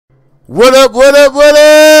What up, what up, what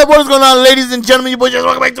up? What is going on, ladies and gentlemen? You boys,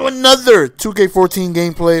 welcome back to another 2K14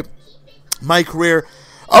 gameplay. My career.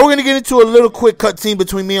 We're going to get into a little quick cut scene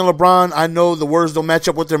between me and LeBron. I know the words don't match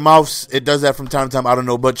up with their mouths. It does that from time to time. I don't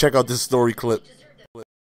know, but check out this story clip.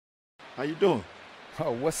 How you doing?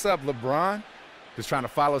 Oh, what's up, LeBron? Just trying to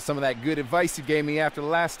follow some of that good advice you gave me after the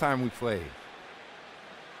last time we played.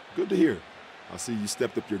 Good to hear. I see you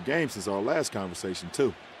stepped up your game since our last conversation,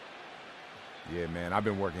 too. Yeah, man, I've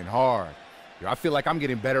been working hard. Yo, I feel like I'm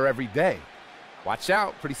getting better every day. Watch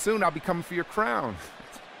out. Pretty soon I'll be coming for your crown.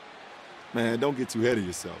 Man, don't get too ahead of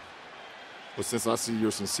yourself. But since I see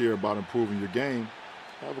you're sincere about improving your game,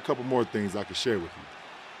 I have a couple more things I can share with you.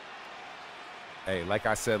 Hey, like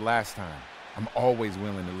I said last time, I'm always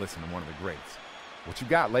willing to listen to one of the greats. What you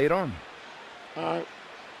got? Lay it on me. All right.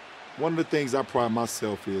 One of the things I pride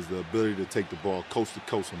myself is the ability to take the ball coast to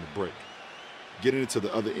coast on the break. Getting it to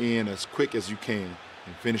the other end as quick as you can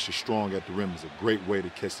and finish it strong at the rim is a great way to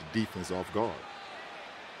catch the defense off guard.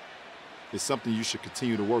 It's something you should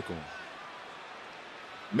continue to work on.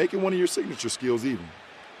 Make it one of your signature skills even,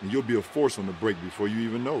 and you'll be a force on the break before you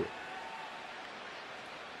even know it.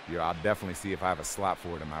 Yeah, I'll definitely see if I have a slot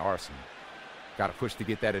for it in my arsenal. Got to push to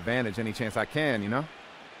get that advantage any chance I can, you know?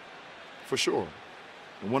 For sure.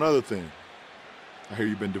 And one other thing, I hear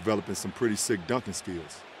you've been developing some pretty sick dunking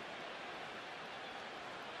skills.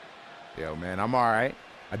 Yo, man, I'm all right.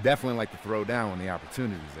 I definitely like to throw down when the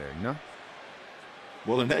opportunity's there, you know?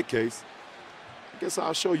 Well, in that case, I guess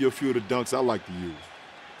I'll show you a few of the dunks I like to use.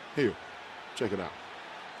 Here, check it out.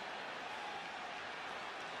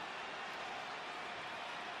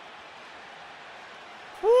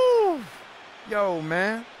 Woo! Yo,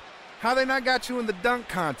 man, how they not got you in the dunk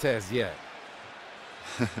contest yet?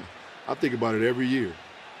 I think about it every year.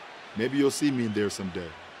 Maybe you'll see me in there someday.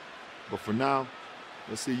 But for now,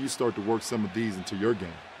 let's see you start to work some of these into your game.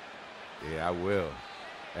 Yeah, I will.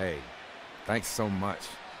 Hey, thanks so much.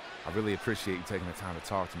 I really appreciate you taking the time to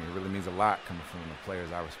talk to me. It really means a lot coming from the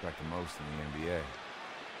players I respect the most in the NBA.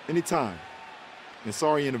 Anytime. And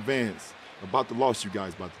sorry in advance about the loss you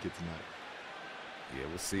guys about to get tonight. Yeah,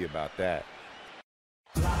 we'll see about that.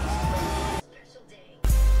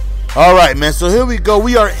 All right, man. So here we go.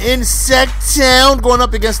 We are in Sac-Town going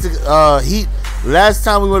up against the Heat. Last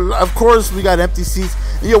time we were, of course, we got empty seats.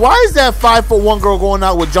 And yeah, why is that 5'1" girl going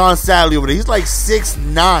out with John Sally over there? He's like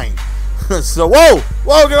 6'9". So, whoa,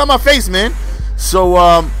 get out my face, man. So,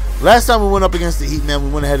 last time we went up against the Heat, man, we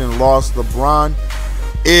went ahead and lost. LeBron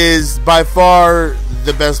is by far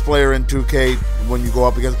the best player in 2K when you go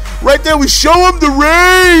up against. Right there, we show him the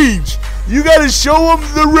range. You got to show him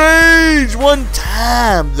the range one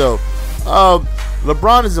time, though.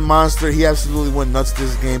 LeBron is a monster. He absolutely went nuts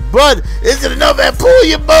this game. But is it enough? And pull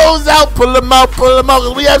your bows out. Pull them out.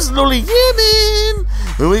 Because we absolutely jamming.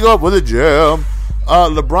 When we go up with a jam.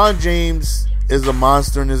 LeBron James is a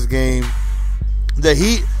monster in this game. The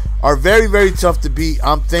Heat are very, very tough to beat.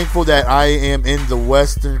 I'm thankful that I am in the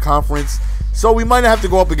Western Conference, so we might not have to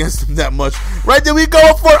go up against them that much. Right there, we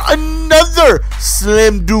go for another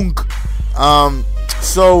slam dunk.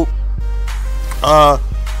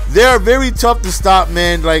 They are very tough to stop,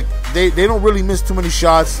 man. Like, they don't really miss too many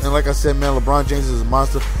shots. And like I said, man, LeBron James is a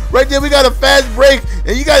monster. Right there, we got a fast break.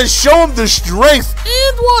 And you got to show him the strength.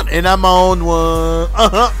 And one. And I'm on one.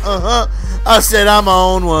 I said I'm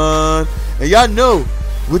on one. And y'all know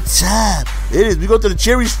what time it is. We go to the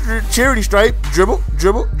charity stripe. Dribble,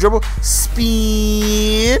 dribble, dribble.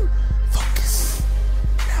 Spin. Focus.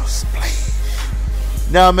 Now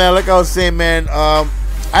splash. Now, man, like I was saying, man, I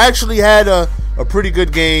actually had a pretty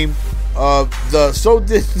good game. So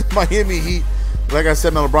did the Miami Heat. Like I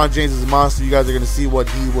said, man, LeBron James is a monster. You guys are going to see what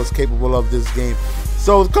he was capable of this game.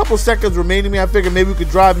 So a couple seconds remaining. I figured maybe we could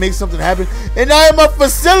drive, make something happen. And I am a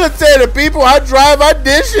facilitator, people. I drive, I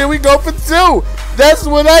dish, and we go for two. That's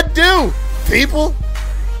what I do, people.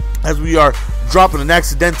 As we are dropping an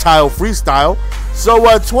accidental freestyle. So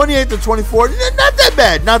 28-24. Not that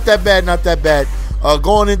bad. Not that bad. Not that bad.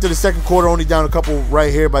 Going into the second quarter, only down a couple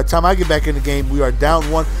right here. By the time I get back in the game, we are down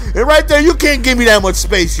one. And right there, you can't give me that much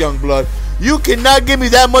space, young blood. You cannot give me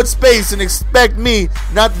that much space and expect me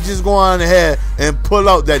not to just go on ahead and pull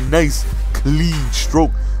out that nice, clean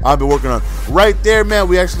stroke I've been working on. Right there, man,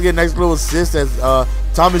 we actually get a nice little assist as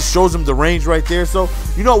Thomas shows him the range right there. So,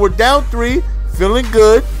 you know, we're down 3, feeling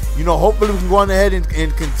good. You know, hopefully we can go on ahead and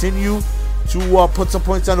continue to put some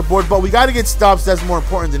points on the board, but we got to get stops. That's more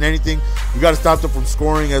important than anything. We got to stop them from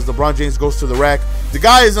scoring as LeBron James goes to the rack. The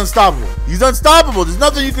guy is unstoppable. He's unstoppable. There's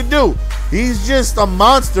nothing you can do. He's just a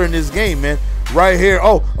monster in this game, man. Right here.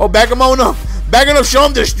 Oh, back him on up. Backing up, show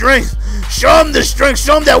him the strength. Show him the strength.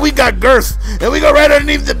 Show him that we got girth. And we go right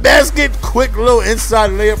underneath the basket. Quick little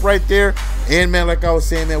inside layup right there. And, man, like I was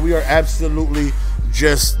saying, man, we are absolutely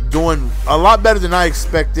just doing a lot better than I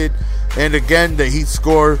expected. And, again, the Heat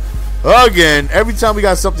score. Again, every time we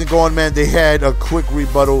got something going, man, they had a quick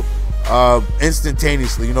rebuttal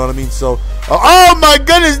instantaneously. You know what I mean? So, oh, my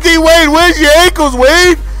goodness, D. Wade, where's your ankles,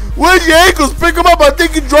 Wade? Where's your ankles? Pick them up. I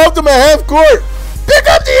think you dropped them at half court. Pick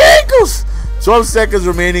up the ankles. 12 seconds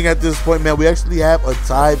remaining at this point, man. We actually have a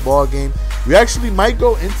tie ball game. We actually might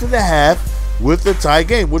go into the half with a tie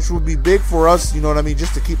game, which would be big for us, you know what I mean,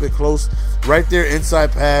 just to keep it close. Right there,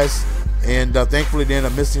 inside pass. And thankfully, they end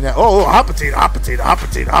up missing that. Oh, hot potato.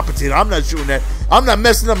 I'm not shooting that. I'm not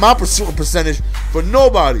messing up my shooting percentage for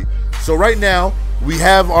nobody. So right now, we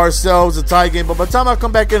have ourselves a tie game. But by the time I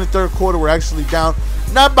come back in the third quarter, we're actually down.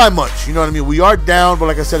 Not by much. You know what I mean? We are down, but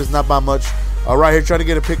like I said, it's not by much. Right here, trying to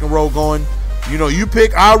get a pick and roll going. You know, you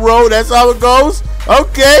pick, I roll. That's how it goes.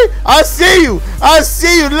 Okay, I see you.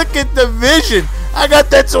 Look at the vision. I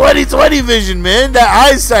got that 20/20 vision, man. That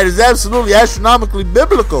eyesight is absolutely astronomically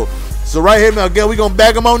biblical. So right here, man, again, we're going to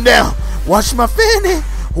back them on down. Watch my fanny.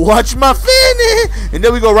 And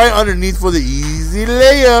then we go right underneath for the easy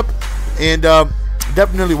layup. And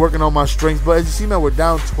definitely working on my strength. But as you see, man, we're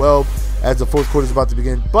down 12 as the fourth quarter is about to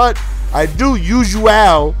begin. But I do usually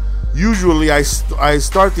I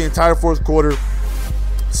start the entire fourth quarter.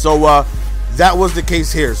 So that was the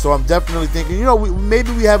case here. So I'm definitely thinking, you know,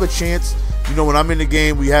 maybe we have a chance. You know, when I'm in the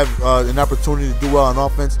game, we have an opportunity to do well on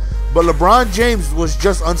offense. But LeBron James was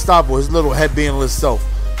just unstoppable. His little head being himself,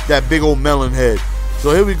 that big old melon head.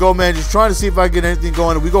 So here we go, man. Just trying to see if I get anything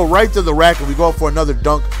going. And we go right to the rack and we go for another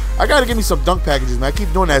dunk. I got to give me some dunk packages, man. I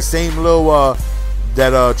keep doing that same little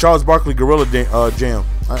Charles Barkley Gorilla Jam.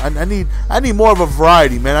 I need more of a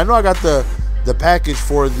variety, man. I know I got the package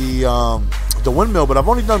for the windmill, but I've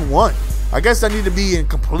only done one. I guess I need to be in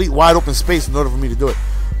complete wide open space in order for me to do it.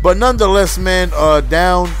 But nonetheless, man,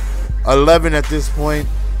 down 11 at this point.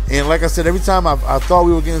 And like I said, every time I thought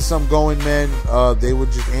we were getting something going, man, they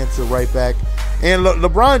would just answer right back. And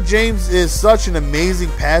LeBron James is such an amazing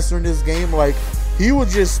passer in this game. Like, he would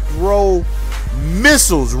just throw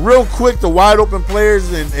missiles real quick to wide open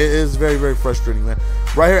players, and it is very, very frustrating, man.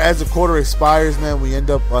 Right here, as the quarter expires, man, we end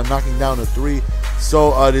up knocking down a 3.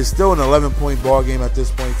 So there's still an 11-point ball game at this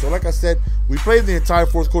point. So like I said, we played the entire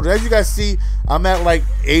fourth quarter. As you guys see, I'm at like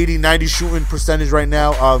 80-90 shooting percentage right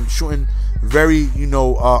now. Shooting very,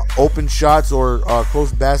 open shots or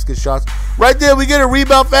close basket shots. Right there, we get a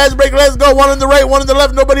rebound, fast break. Let's go. One on the right, one on the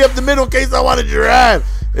left. Nobody up the middle in case I want to drive.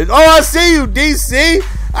 And, I see you, DC.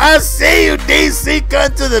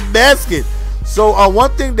 Cut to the basket. So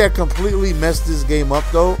one thing that completely messed this game up,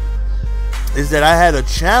 though, is that I had a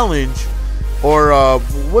challenge or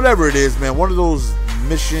whatever it is, man. One of those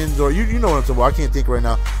missions, or you know what I'm talking about. I can't think right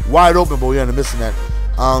now. Wide open, but we ended up missing that.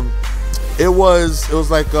 It was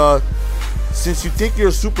like since you think you're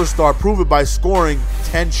a superstar, prove it by scoring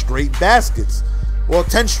 10 straight baskets. Well,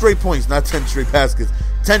 10 straight points, not 10 straight baskets.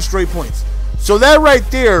 10 straight points. So that right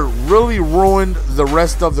there really ruined the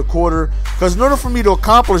rest of the quarter. Because in order for me to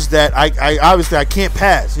accomplish that, I obviously I can't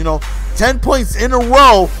pass. 10 points in a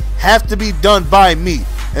row have to be done by me.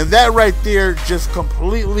 And that right there just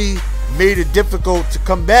completely made it difficult to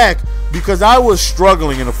come back because I was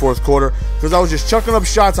struggling in the fourth quarter because I was just chucking up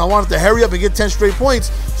shots. I wanted to hurry up and get 10 straight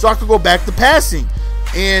points so I could go back to passing.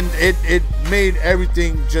 And it made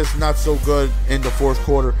everything just not so good in the fourth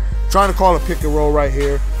quarter. Trying to call a pick and roll right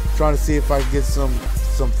here. Trying to see if I can get some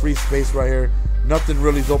free space right here. Nothing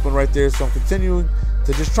really is open right there, so I'm continuing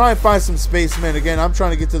to just try and find some space, man. Again, I'm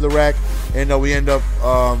trying to get to the rack, and we end up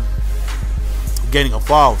getting a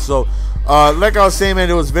foul. So, like I was saying, man,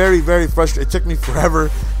 it was very, very frustrating. It took me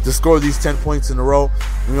forever to score these 10 points in a row.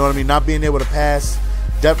 You know what I mean? Not being able to pass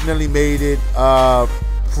definitely made it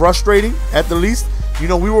frustrating, at the least. We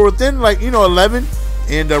were within, 11,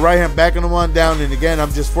 and right here I'm backing them on down. And, again,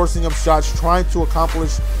 I'm just forcing up shots, trying to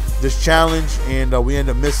accomplish this challenge, and we end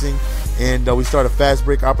up missing. And we start a fast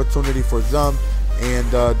break opportunity for Zum.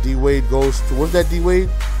 And D-Wade goes to – where's that D-Wade?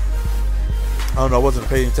 I don't know. I wasn't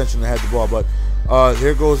paying attention to have the ball. But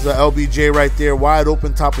here goes the LBJ right there. Wide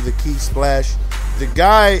open, top of the key, splash. The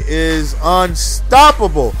guy is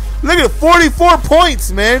unstoppable. Look at it. 44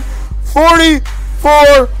 points, man.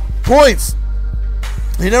 44 points.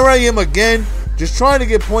 And there I am again. Just trying to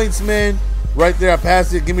get points, man. Right there. I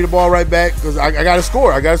pass it. Give me the ball right back because I got to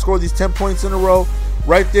score. I got to score these 10 points in a row.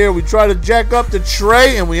 Right there, we try to jack up the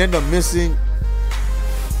tray, and we end up missing.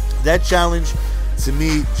 That challenge, to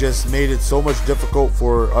me, just made it so much difficult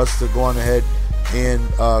for us to go on ahead and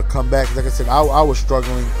come back. Like I said, I was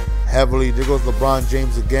struggling heavily. There goes LeBron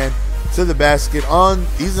James again to the basket.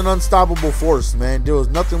 He's an unstoppable force, man. There was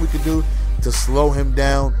nothing we could do to slow him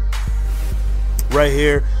down right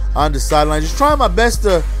here on the sideline. Just trying my best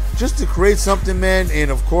to create something, man. And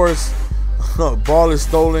of course, ball is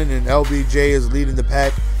stolen and LBJ is leading the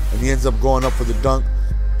pack, and he ends up going up for the dunk.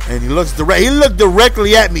 And he looked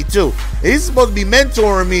directly at me too. He's supposed to be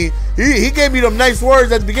mentoring me. He gave me them nice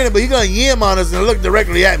words at the beginning, but he gonna yam on us and look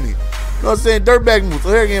directly at me. You know what I'm saying? Dirtbag move. So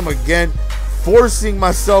here I am again, forcing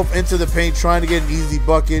myself into the paint, trying to get an easy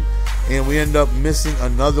bucket, and we end up missing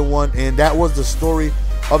another one. And that was the story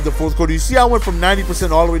of the fourth quarter. You see, I went from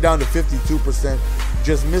 90% all the way down to 52%,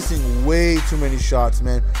 just missing way too many shots,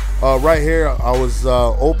 man. Right here, I was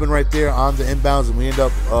open right there on the inbounds, and we end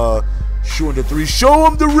up shooting the three. Show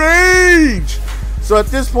them the range. So at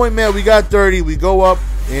this point, man, we got 30. We go up,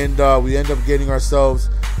 and we end up getting ourselves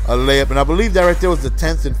a layup. And I believe that right there was the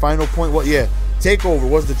 10th and final point. Well, yeah, takeover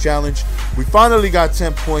was the challenge. We finally got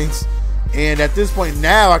 10 points. And at this point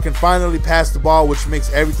now, I can finally pass the ball, which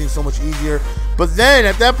makes everything so much easier. But then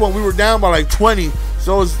at that point, we were down by like 20.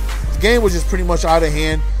 So the game was just pretty much out of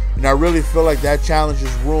hand. And I really feel like that challenge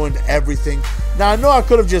just ruined everything. Now, I know I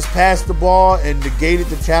could have just passed the ball and negated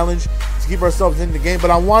the challenge to keep ourselves in the game, but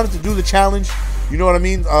I wanted to do the challenge. You know what I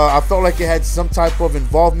mean? I felt like it had some type of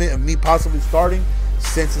involvement of me possibly starting,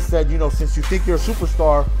 since it said, you know, since you think you're a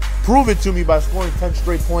superstar, prove it to me by scoring 10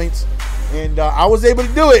 straight points. And I was able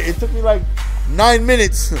to do it. It took me like 9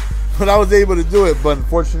 minutes, but I was able to do it. But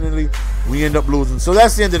unfortunately, we end up losing. So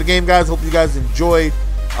that's the end of the game, guys. Hope you guys enjoyed.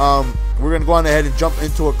 We're going to go on ahead and jump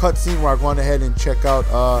into a cutscene where I'm going ahead and check out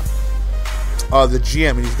the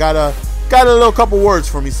GM. And he's got a little couple words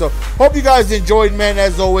for me. So hope you guys enjoyed, man.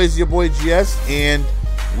 As always, your boy GS. And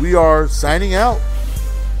we are signing out.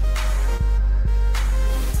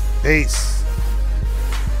 Peace.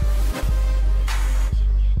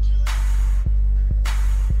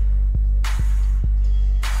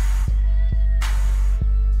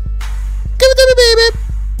 Give it to me, baby.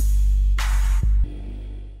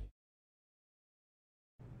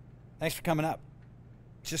 Thanks for coming up.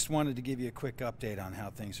 Just wanted to give you a quick update on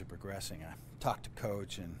how things are progressing. I talked to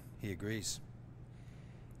Coach, and he agrees.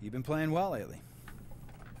 You've been playing well lately.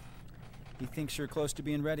 He thinks you're close to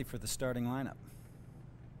being ready for the starting lineup.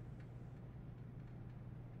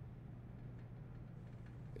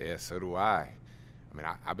 Yeah, so do I. I mean,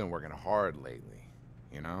 I've been working hard lately,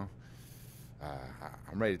 you know?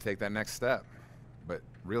 I'm ready to take that next step. But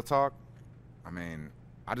real talk, I mean,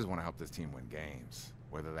 I just want to help this team win games,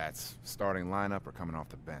 whether that's starting lineup or coming off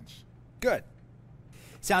the bench. Good.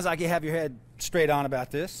 Sounds like you have your head straight on about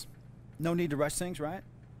this. No need to rush things, right?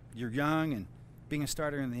 You're young, and being a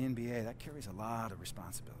starter in the NBA, that carries a lot of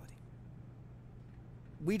responsibility.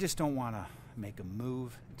 We just don't want to make a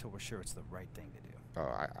move until we're sure it's the right thing to do.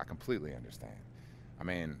 Oh, I completely understand. I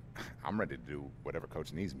mean, I'm ready to do whatever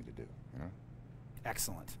Coach needs me to do, you know?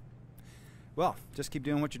 Excellent. Well, just keep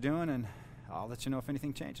doing what you're doing, and I'll let you know if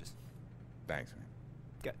anything changes. Thanks, man.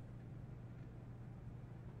 Good.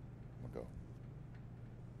 We'll go.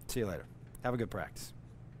 See you later. Have a good practice.